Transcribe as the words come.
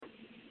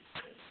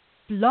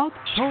Blog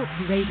Talk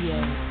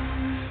Radio.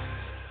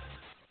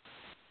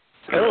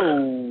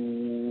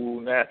 Hello,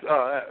 Nats.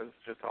 Oh, that was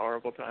just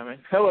horrible timing.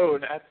 Hello,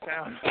 Nats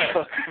Town.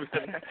 Welcome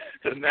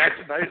to Nats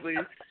Nightly,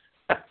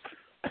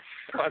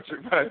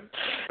 sponsored by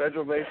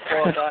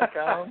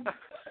FederalBaseball.com.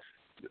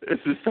 This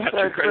is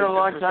Patrick. It's been a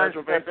long time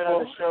since I've been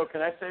on the show.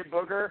 Can I say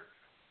booger?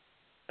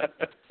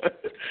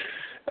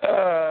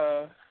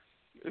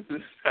 This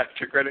is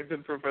Patrick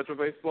Reddington from Federal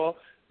Baseball,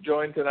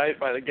 joined tonight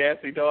by the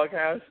gassy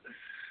Doghouse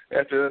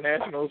after the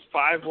Nationals'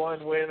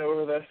 5-1 win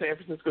over the San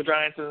Francisco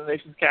Giants in the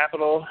nation's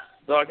capital.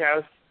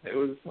 Doghouse, it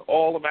was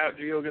all about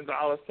Gio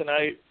Gonzalez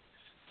tonight.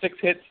 6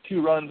 hits,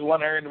 2 runs,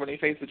 1 earned when he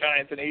faced the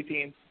Giants in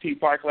AT&T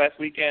Park last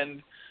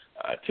weekend.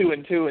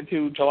 2-2 in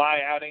 2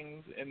 July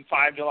outings and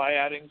 5 July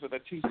outings with a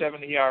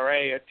 2.70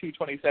 ERA, a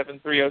 2.27,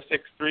 3.06,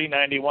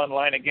 3.91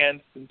 line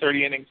against, and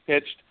 30 innings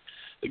pitched.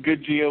 The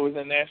good Gio was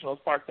in Nationals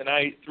Park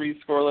tonight, 3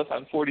 scoreless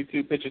on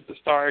 42 pitches to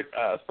start.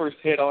 First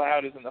hit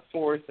allowed is in the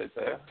 4th. It's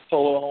a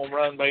solo home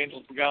run by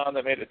Angel Pagan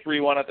that made it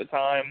 3-1 at the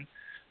time.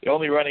 The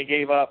only run he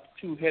gave up,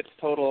 2 hits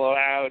total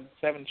allowed,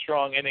 7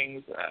 strong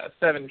innings,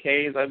 7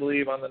 Ks, I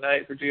believe, on the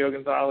night for Gio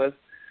Gonzalez.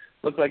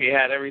 Looked like he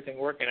had everything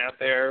working out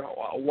there.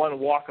 1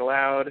 walk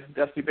allowed.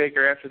 Dusty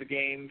Baker, after the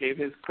game, gave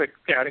his quick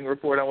scouting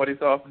report on what he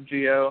saw from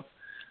Gio.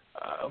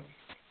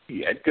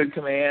 He had good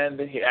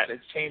command. He had his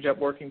changeup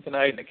working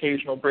tonight, an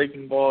occasional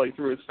breaking ball. He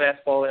threw his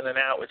fastball in and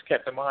out, which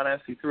kept him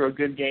honest. He threw a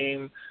good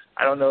game.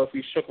 I don't know if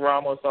he shook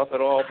Ramos off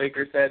at all,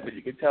 Baker said, but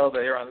you could tell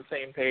they were on the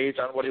same page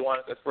on what he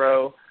wanted to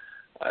throw.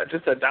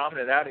 Just a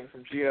dominant outing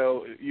from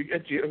Gio. You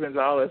get Gio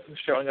Gonzalez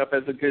showing up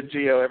as a good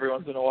Gio every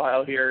once in a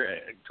while here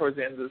towards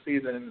the end of the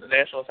season. The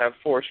Nationals have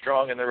 4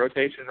 strong in their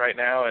rotation right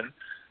now, and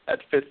that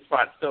 5th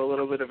spot's still a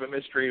little bit of a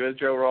mystery with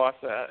Joe Ross,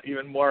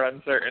 even more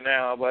uncertain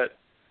now, but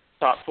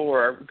top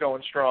 4 are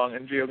going strong,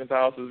 and Gio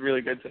Gonzalez was really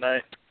good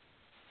tonight.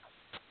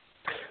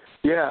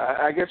 Yeah,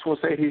 I guess we'll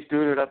say he's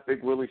doing it up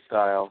Big Willie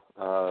style.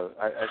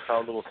 I saw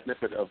a little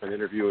snippet of an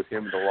interview with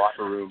him in the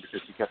locker room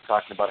because he kept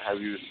talking about how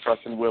he was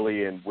trusting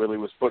Willie and Willie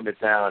was putting it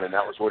down, and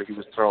that was what he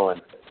was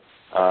throwing.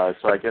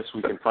 So I guess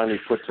we can finally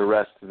put to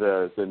rest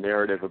the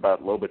narrative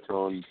about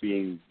Lobaton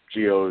being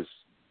Gio's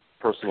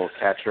personal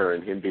catcher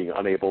and him being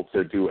unable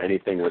to do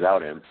anything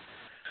without him.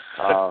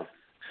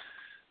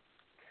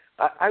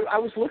 I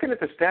was looking at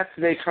the stats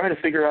today trying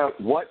to figure out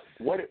what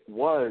it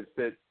was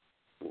that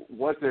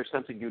was there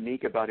something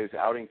unique about his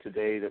outing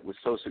today that was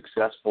so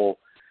successful.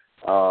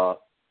 All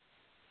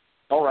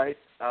right,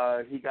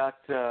 he got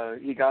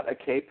a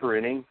K per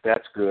inning.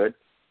 That's good.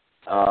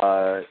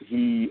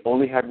 He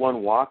only had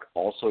 1 walk,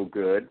 also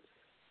good.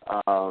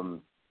 I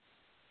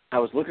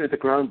was looking at the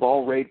ground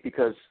ball rate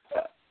because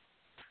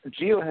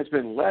Gio has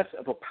been less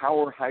of a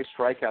power high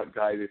strikeout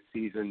guy this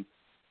season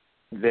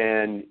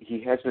than he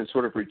has been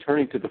sort of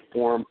returning to the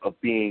form of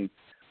being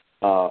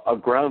a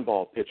ground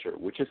ball pitcher,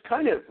 which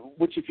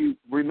if you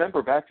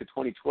remember back to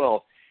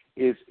 2012,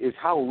 is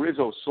how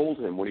Rizzo sold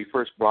him when he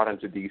first brought him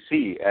to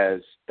D.C.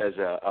 as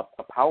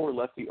a power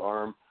lefty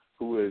arm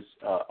who is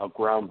a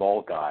ground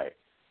ball guy.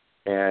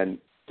 And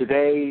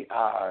today,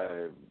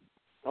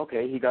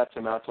 he got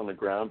some outs on the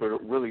ground, but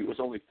it was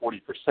only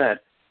 40%.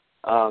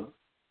 I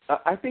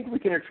think we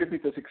can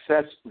attribute the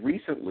success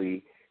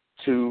recently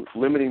to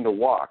limiting the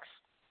walks.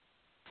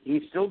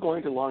 He's still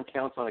going to long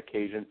counts on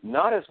occasion,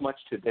 not as much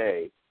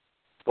today,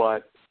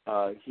 but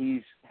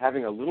he's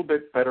having a little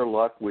bit better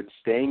luck with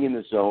staying in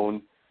the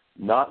zone,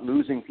 not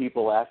losing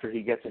people after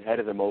he gets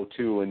ahead of them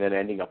 0-2 and then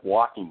ending up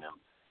walking them.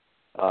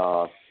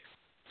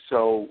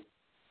 So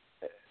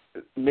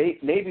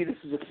maybe this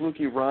is a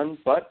fluky run,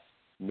 but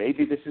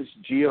maybe this is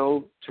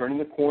Gio turning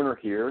the corner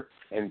here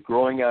and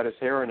growing out his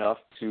hair enough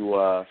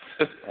to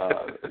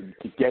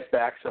get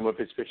back some of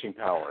his pitching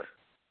power.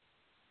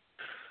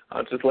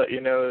 I'll just let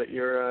you know that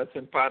you're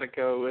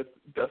simpatico with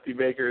Dusty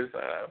Baker's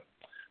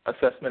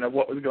assessment of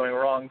what was going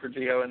wrong for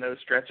Gio in those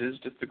stretches.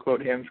 Just to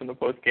quote him from the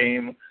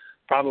post-game,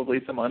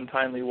 probably some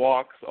untimely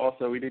walks.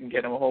 Also, we didn't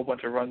get him a whole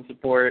bunch of run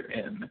support,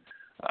 and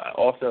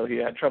also he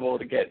had trouble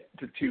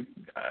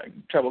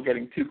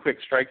getting 2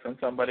 quick strikes on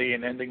somebody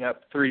and ending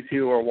up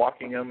 3-2 or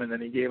walking him, and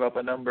then he gave up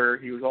a number.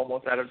 He was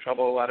almost out of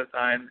trouble a lot of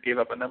times, gave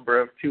up a number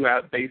of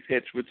 2-out base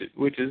hits,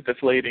 which is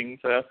deflating.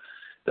 So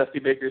Dusty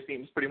Baker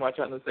seems pretty much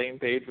on the same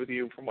page with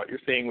you from what you're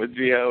seeing with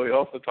Gio. He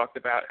also talked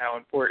about how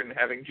important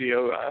having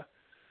Gio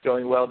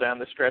going well down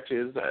the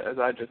stretches, as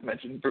I just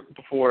mentioned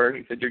before.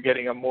 He said you're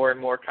getting a more and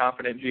more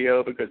confident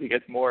Gio because he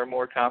gets more and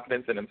more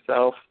confidence in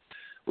himself.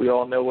 We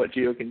all know what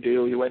Gio can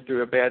do. He went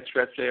through a bad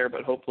stretch there,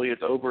 but hopefully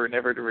it's over and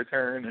never to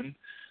return. And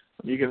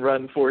you can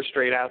run 4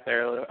 straight out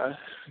there,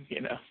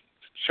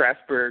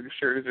 Strasburg,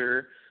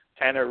 Scherzer,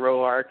 Tanner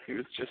Roark,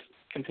 who's just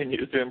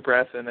continues to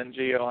impress, and then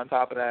Gio on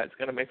top of that. It's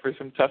going to make for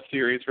some tough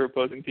series for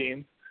opposing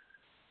teams.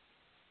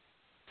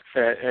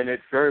 And it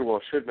very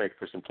well should make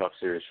for some tough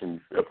series from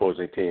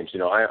opposing teams.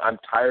 I'm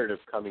tired of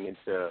coming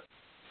into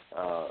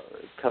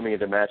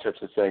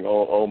matchups and saying,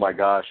 oh my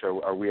gosh,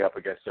 are we up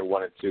against a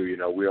 1 and 2?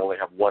 We only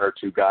have 1 or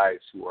 2 guys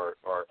who are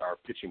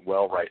pitching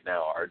well right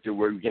now.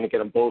 We're going to get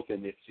them both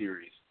in this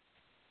series.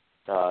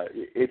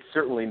 it's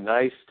certainly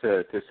nice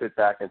to sit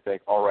back and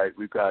think, all right,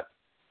 we've got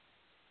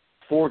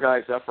 4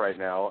 guys up right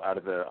now out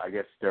of I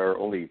guess there are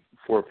only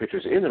 4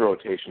 pitchers in the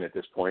rotation at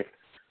this point,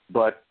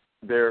 but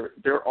they're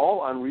all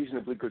on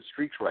reasonably good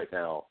streaks right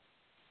now.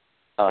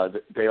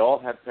 They all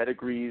have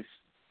pedigrees.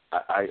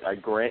 I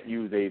grant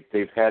you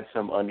they've had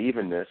some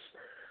unevenness,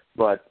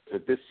 but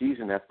this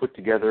season have put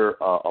together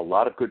a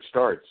lot of good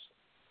starts.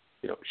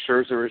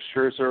 Scherzer is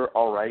Scherzer,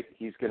 all right.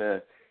 He's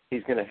gonna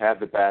have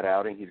the bad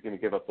outing. He's gonna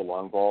give up the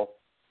long ball.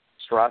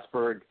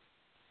 Strasburg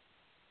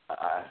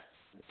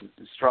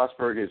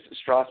is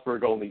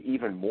Strasburg only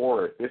even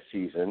more this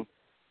season.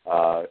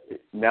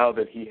 Now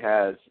that he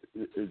has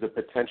the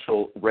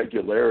potential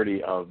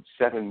regularity of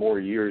 7 more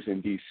years in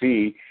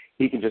D.C.,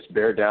 he can just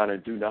bear down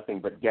and do nothing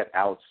but get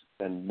outs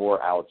and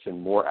more outs and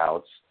more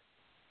outs.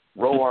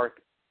 Roark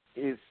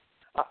is.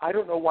 I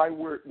don't know why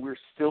we're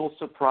still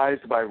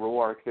surprised by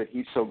Roark that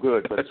he's so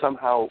good, but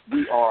somehow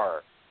we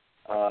are,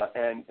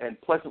 and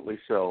pleasantly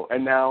so.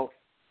 And now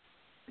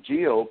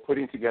Gio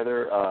putting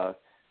together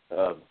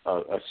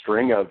a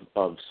string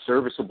of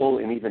serviceable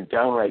and even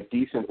downright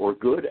decent or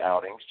good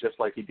outings, just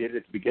like he did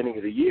at the beginning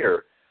of the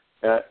year.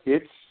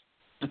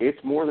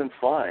 It's more than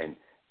fine.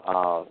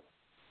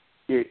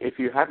 If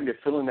you happen to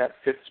fill in that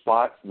 5th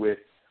spot with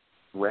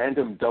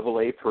random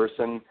AA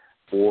person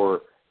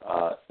or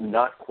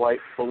not quite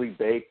fully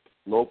baked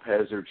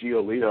Lopez or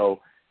Giolito,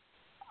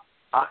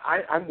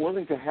 I'm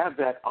willing to have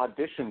that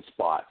audition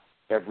spot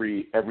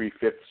every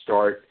 5th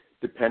start,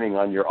 depending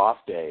on your off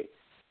day.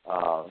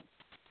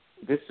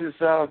 This is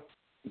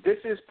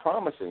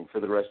promising for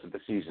the rest of the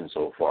season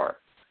so far.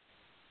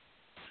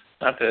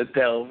 Not to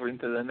delve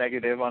into the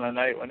negative on a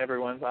night when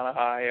everyone's on a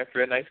high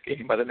after a nice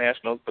game by the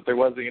Nationals, but there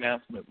was the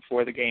announcement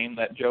before the game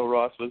that Joe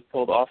Ross was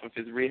pulled off of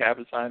his rehab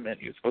assignment.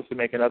 He was supposed to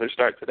make another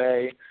start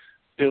today,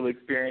 still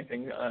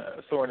experiencing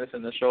soreness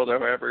in the shoulder,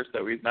 however,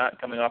 so he's not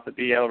coming off the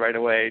DL right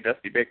away.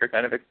 Dusty Baker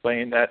kind of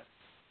explained that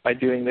by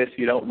doing this,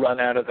 you don't run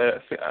out of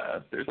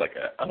there's like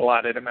an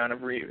allotted amount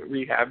of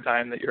rehab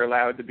time that you're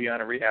allowed to be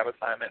on a rehab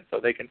assignment, so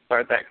they can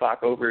start that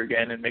clock over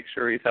again and make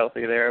sure he's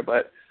healthy there.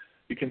 But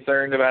be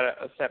concerned about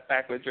a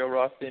setback with Joe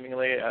Ross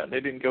seemingly. They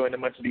didn't go into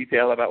much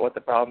detail about what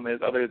the problem is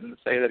other than to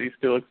say that he's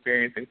still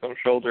experiencing some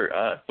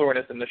shoulder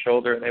soreness in the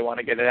shoulder, and they want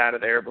to get it out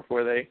of there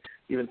before they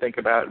even think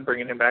about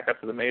bringing him back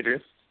up to the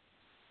majors.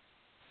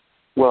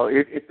 Well,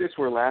 if this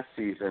were last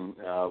season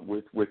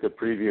with the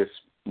previous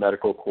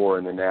medical corps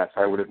and the Nats,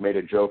 I would have made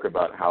a joke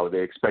about how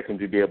they expect him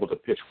to be able to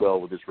pitch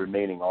well with his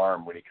remaining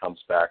arm when he comes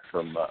back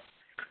from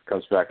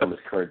his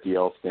current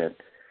DL stint.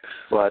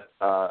 But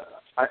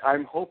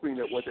I'm hoping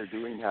that what they're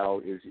doing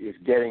now is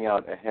getting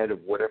out ahead of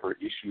whatever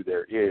issue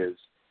there is,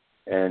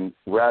 and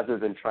rather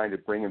than trying to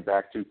bring him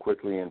back too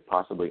quickly and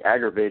possibly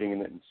aggravating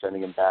him and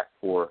sending him back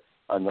for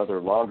another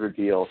longer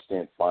DL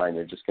stint, fine,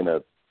 they're just going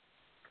to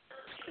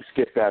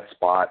skip that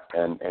spot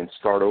and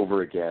start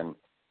over again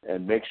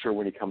and make sure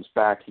when he comes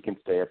back he can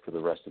stay up for the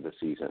rest of the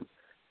season.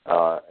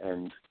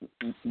 And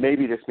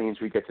maybe this means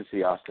we get to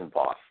see Austin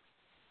Voth.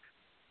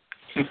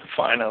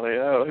 Finally,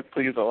 it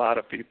pleased a lot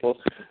of people.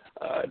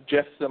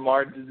 Jeff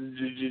Samard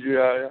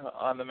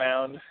on the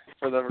mound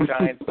for the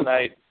Giants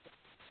tonight.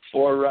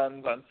 4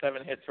 runs on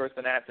 7 hits versus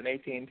the Nats in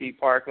AT&T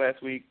Park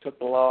last week. Took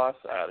the loss.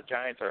 The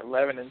Giants are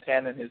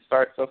 11-10 in his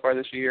start so far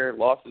this year.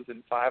 Losses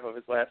in 5 of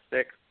his last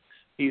 6.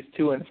 He's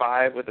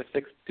 2-5 with a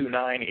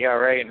 6.29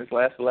 ERA in his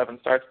last 11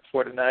 starts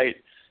before tonight.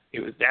 He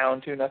was down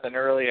 2-0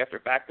 early after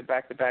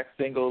back-to-back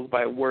singles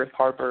by Worth,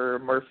 Harper,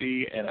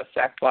 Murphy, and a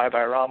sac fly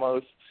by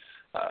Ramos.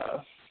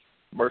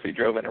 Murphy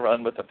drove in a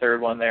run with the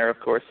third one there.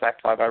 Of course,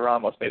 sac fly by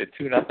Ramos made it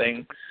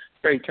 2-0.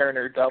 Trea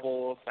Turner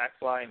double, sac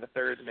fly in the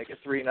third to make it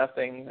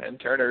 3-0. And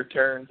Turner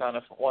turns on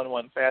a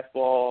 1-1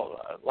 fastball,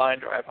 line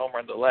drive home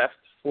run to left,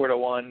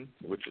 4-1,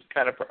 which is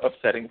kind of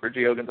upsetting for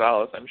Gio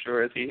Gonzalez, I'm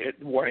sure, as he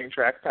hit warning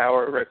track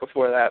power right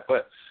before that.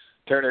 But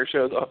Turner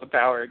shows off the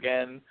power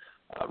again.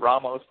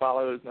 Ramos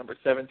follows number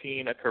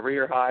 17, a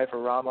career high for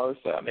Ramos,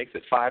 makes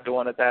it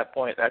 5-1 at that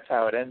point. That's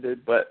how it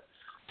ended. But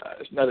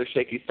another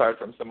shaky start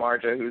from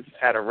Samardzija, who's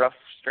had a rough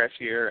stretch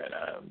here,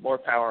 and more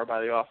power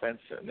by the offense.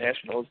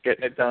 Nationals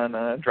getting it done,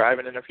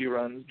 driving in a few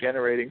runs,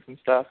 generating some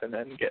stuff, and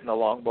then getting a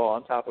long ball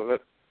on top of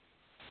it.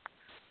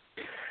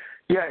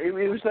 Yeah, it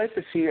was nice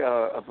to see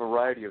a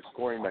variety of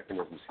scoring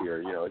mechanisms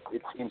here.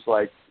 It seems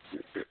like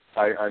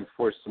I'm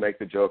forced to make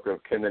the joke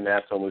of, can the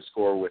Nats only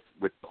score with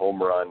the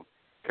home run?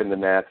 Can the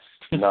Nats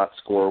not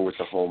score with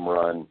the home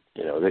run?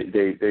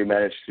 They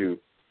managed to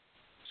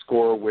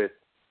score with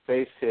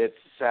base hits,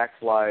 sac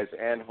flies,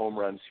 and home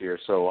runs here.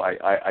 So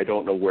I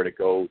don't know where to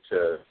go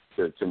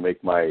to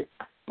make my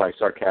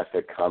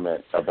sarcastic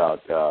comment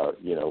about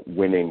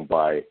winning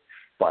by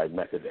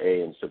method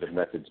A instead of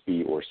methods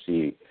B or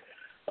C.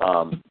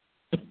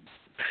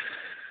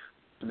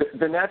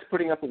 The Nats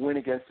putting up a win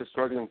against a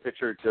struggling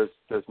pitcher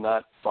does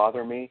not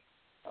bother me.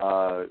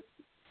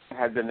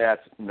 Had the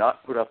Nats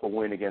not put up a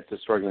win against a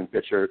struggling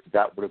pitcher,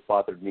 that would have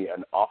bothered me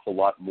an awful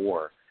lot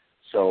more.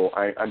 So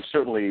I'm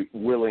certainly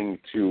willing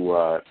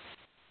to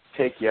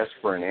take yes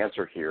for an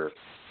answer here.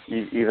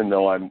 even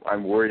though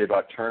I'm worried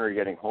about Turner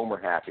getting homer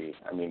happy.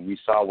 I mean, we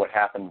saw what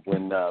happened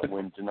when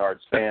Denard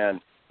Span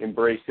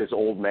embraced his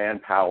old man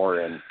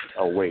power, and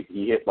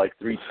he hit like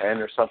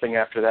 310 or something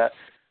after that.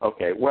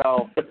 Okay,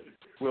 well,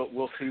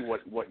 we'll see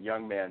what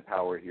young man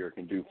power here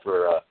can do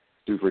for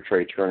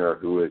Trea Turner,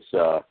 who is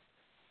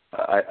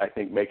I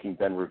think making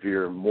Ben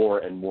Revere more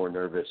and more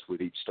nervous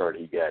with each start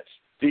he gets.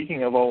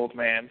 Speaking of old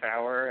man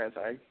power, as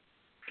I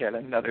get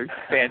another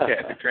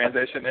fantastic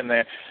transition in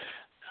there.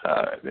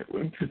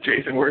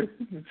 Jason Worth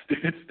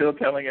is still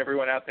telling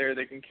everyone out there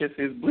they can kiss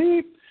his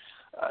bleep.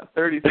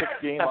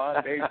 36-game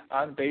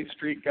on base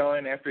streak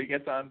going after he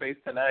gets on base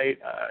tonight.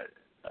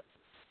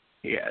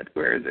 He had,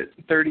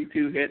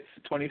 32 hits,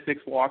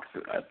 26 walks,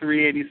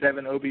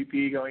 387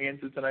 OBP going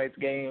into tonight's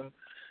game.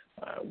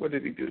 What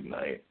did he do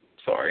tonight?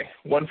 Sorry,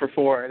 1 for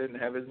 4. I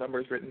didn't have his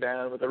numbers written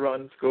down, with a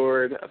run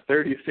scored. A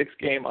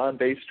 36-game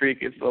on-base streak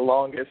is the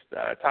longest,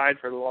 tied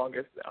for the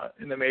longest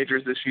in the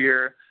majors this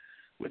year,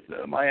 with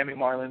the Miami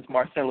Marlins'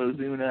 Marcelo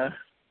Zuna,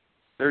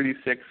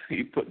 36.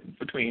 He put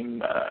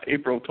between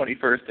April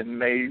 21st and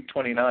May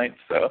 29th.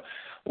 So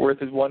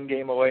Worth is 1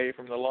 game away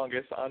from the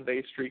longest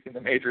on-base streak in the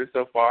majors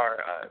so far.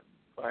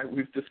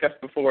 We've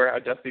discussed before how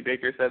Dusty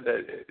Baker said that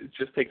it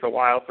just takes a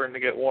while for him to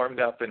get warmed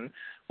up, and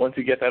once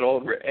you get that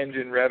old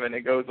engine revving,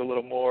 it goes a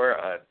little more.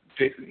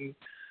 Jason,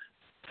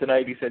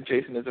 tonight he said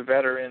Jason is a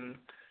veteran.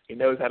 He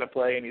knows how to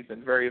play, and he's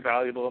been very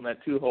valuable in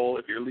that 2-hole.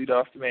 If your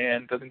leadoff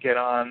man doesn't get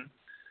on,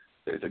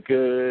 there's a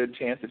good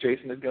chance that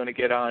Jason is going to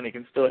get on. He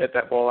can still hit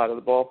that ball out of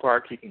the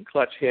ballpark. He can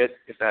clutch hit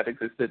if that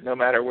existed, no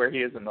matter where he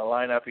is in the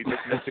lineup. He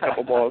just missed a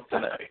couple balls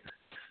tonight.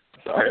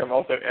 Sorry, I'm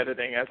also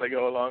editing as I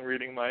go along,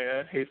 reading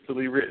my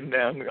hastily written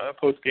down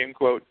post-game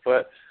quote.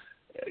 But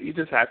you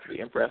just have to be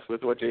impressed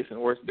with what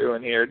Jason Worth's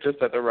doing here,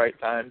 just at the right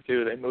time,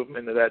 too. They move him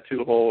into that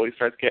 2-hole. He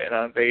starts getting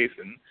on base,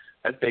 and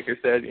as Baker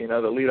said, the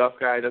leadoff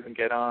guy doesn't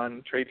get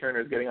on. Trea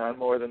Turner's getting on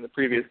more than the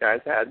previous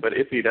guys had, but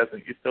if he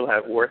doesn't, you still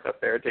have Worth up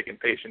there taking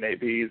patient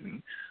ABs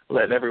and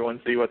letting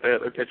everyone see what the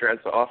other pitcher has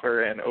to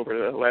offer, and over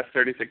the last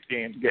 36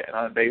 games, getting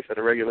on base at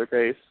a regular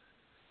pace.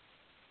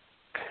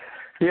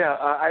 Yeah,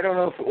 I don't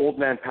know if old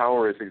man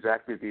power is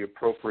exactly the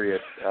appropriate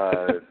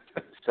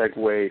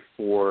segue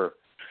for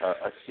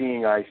a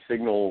seeing eye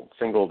single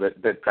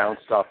that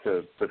bounced off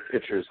the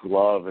pitcher's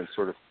glove and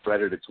sort of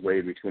threaded its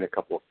way between a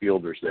couple of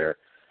fielders there.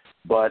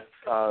 But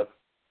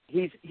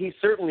he's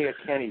certainly a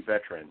canny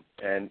veteran,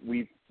 and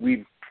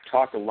we've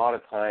talked a lot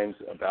of times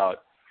about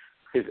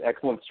his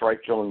excellent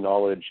strike zone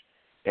knowledge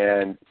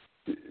and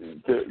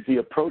the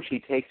approach he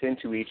takes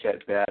into each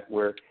at bat,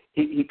 where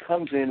he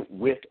comes in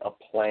with a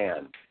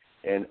plan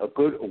and a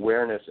good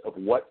awareness of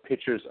what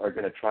pitchers are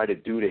going to try to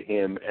do to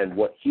him and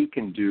what he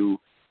can do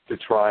to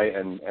try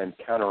and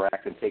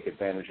counteract and take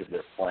advantage of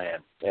their plan.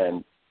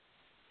 And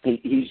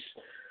he's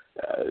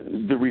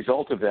the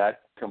result of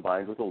that,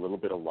 combined with a little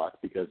bit of luck,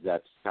 because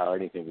that's how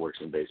anything works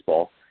in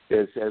baseball,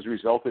 has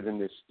resulted in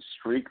this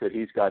streak that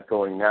he's got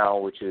going now,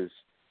 which is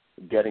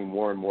getting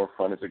more and more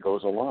fun as it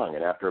goes along.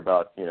 And after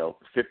about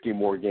 50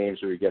 more games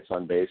where he gets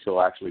on base,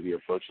 he'll actually be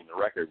approaching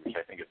the record, which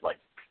I think is like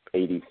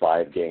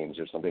 85 games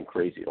or something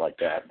crazy like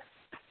that.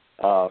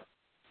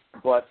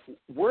 But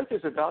Worth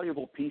is a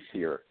valuable piece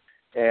here,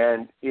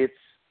 and it's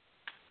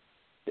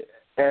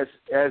as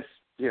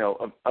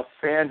a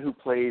fan who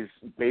plays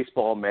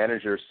baseball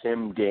manager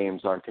sim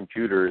games on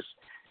computers,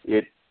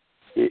 it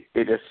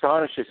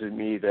astonishes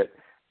me that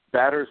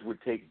batters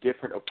would take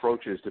different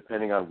approaches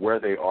depending on where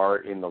they are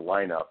in the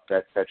lineup.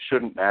 That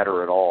shouldn't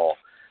matter at all,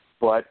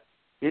 but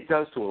it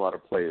does to a lot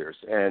of players.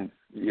 And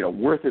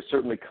Worth has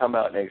certainly come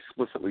out and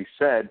explicitly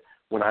said,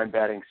 when I'm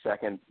batting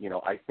second,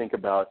 I think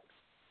about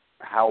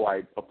how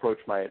I approach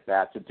my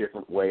at-bats a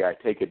different way. I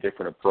take a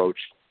different approach,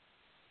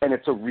 and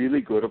it's a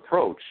really good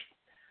approach.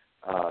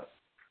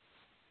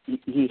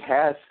 He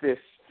has this,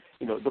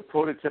 the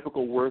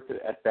prototypical Worth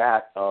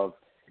at-bat of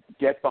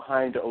get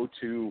behind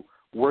 0-2,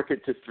 work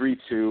it to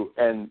 3-2,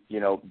 and,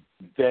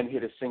 then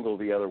hit a single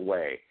the other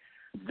way.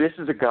 This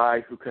is a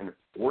guy who can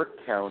work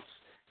counts,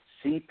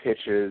 see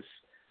pitches,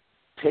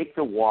 take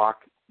the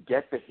walk,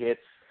 get the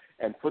hits,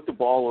 and put the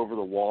ball over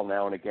the wall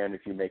now and again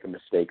if you make a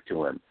mistake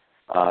to him.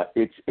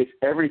 It's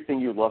everything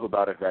you love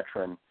about a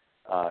veteran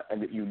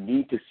and that you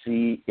need to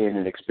see in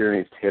an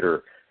experienced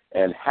hitter.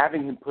 And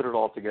having him put it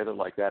all together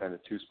like that in a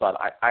 2-spot,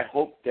 I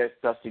hope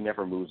that Dusty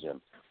never moves him,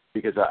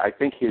 because I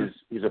think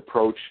his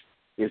approach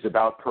is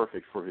about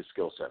perfect for his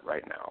skill set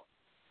right now.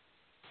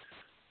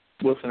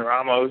 Wilson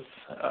Ramos,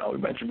 we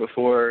mentioned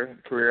before,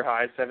 career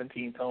high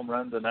 17 home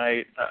runs a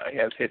night. He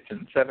has hits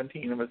in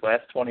 17 of his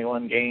last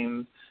 21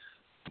 games.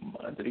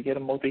 Did he get a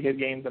multi-hit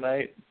game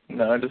tonight?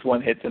 No, just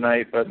 1 hit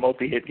tonight, but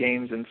multi-hit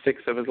games in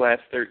 6 of his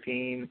last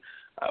 13.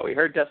 We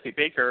heard Dusty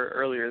Baker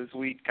earlier this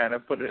week kind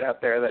of put it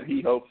out there that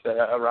he hopes that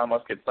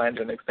Ramos gets signed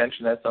to an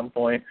extension at some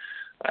point.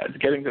 It's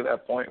getting to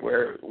that point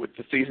where, with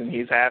the season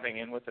he's having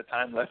and with the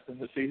time left in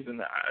the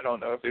season, I don't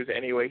know if there's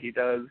any way he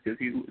does, because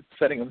he's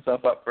setting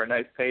himself up for a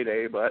nice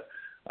payday. But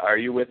Are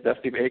you with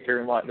Dusty Baker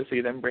and wanting to see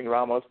them bring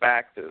Ramos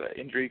back? Do the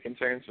injury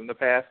concerns from the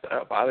past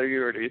bother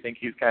you, or do you think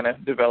he's kind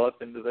of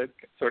developed into the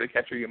sort of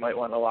catcher you might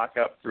want to lock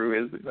up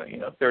through his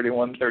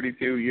 31,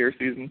 32-year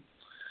season?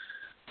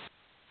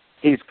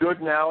 He's good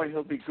now, and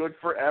he'll be good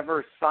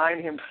forever.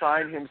 Sign him,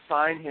 sign him,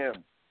 sign him.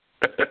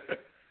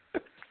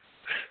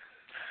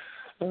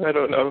 I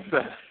don't know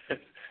if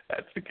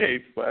that's the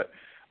case, but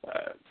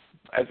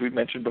as we've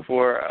mentioned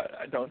before,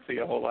 I don't see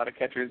a whole lot of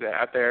catchers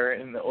out there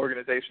in the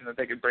organization that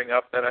they could bring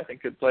up that I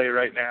think could play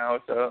right now.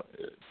 So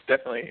it's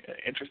definitely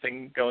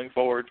interesting going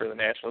forward for the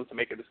Nationals to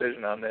make a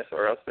decision on this,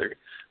 or else they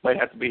might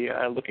have to be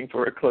looking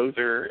for a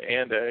closer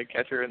and a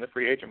catcher in the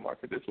free agent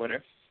market this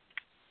winter.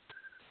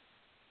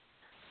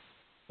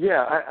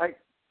 Yeah,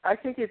 I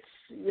think it's,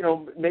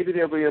 maybe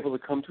they'll be able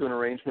to come to an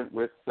arrangement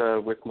with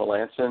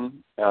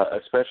Melanson,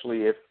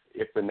 especially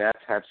if the Nats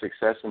have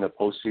success in the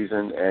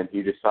postseason and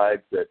he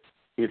decides that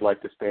he'd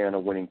like to stay on a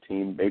winning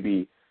team.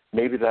 Maybe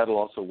that'll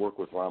also work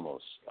with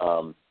Ramos.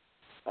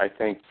 I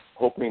think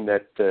hoping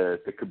that the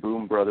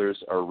Kaboom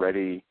brothers are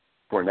ready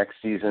for next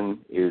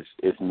season is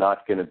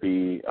not going to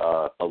be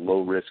a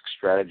low risk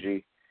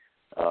strategy.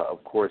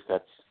 Of course,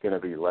 that's going to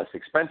be less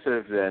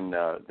expensive than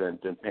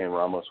paying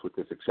Ramos with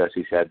the success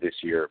he's had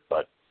this year.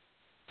 But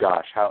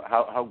gosh,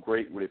 how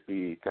great would it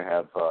be to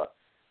have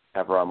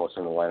Ramos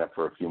in the lineup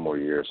for a few more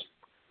years?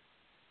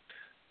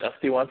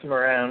 Dusty wants him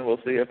around. We'll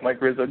see if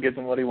Mike Rizzo gives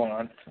him what he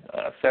wants.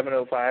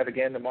 7:05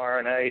 again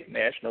tomorrow night.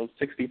 Nationals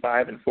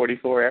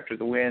 65-44 after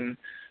the win.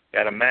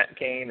 Got a Matt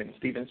Cain and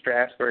Stephen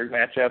Strasburg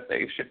matchup.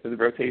 They shifted the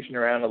rotation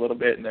around a little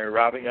bit, and they're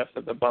robbing us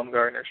of the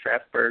Bumgarner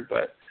Strasburg,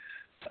 but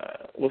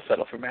we'll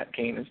settle for Matt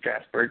Cain and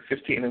Strasburg.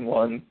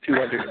 15-1,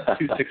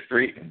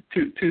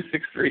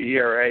 2.63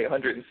 ERA,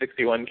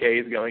 161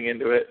 Ks going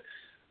into it.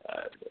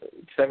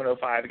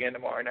 7:05 again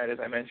tomorrow night, as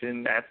I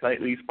mentioned. Nats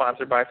Nightly,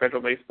 sponsored by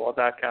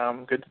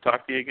FederalBaseball.com. Good to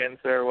talk to you again,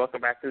 sir.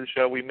 Welcome back to the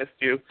show. We missed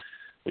you.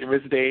 We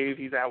missed Dave.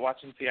 He's out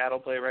watching Seattle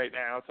play right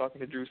now,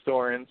 talking to Drew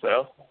Storen.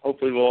 So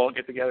hopefully we'll all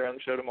get together on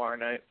the show tomorrow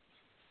night.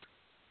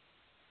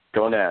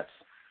 Go Nats.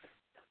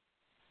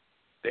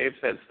 Dave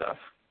said stuff.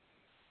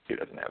 He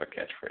doesn't have a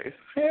catchphrase.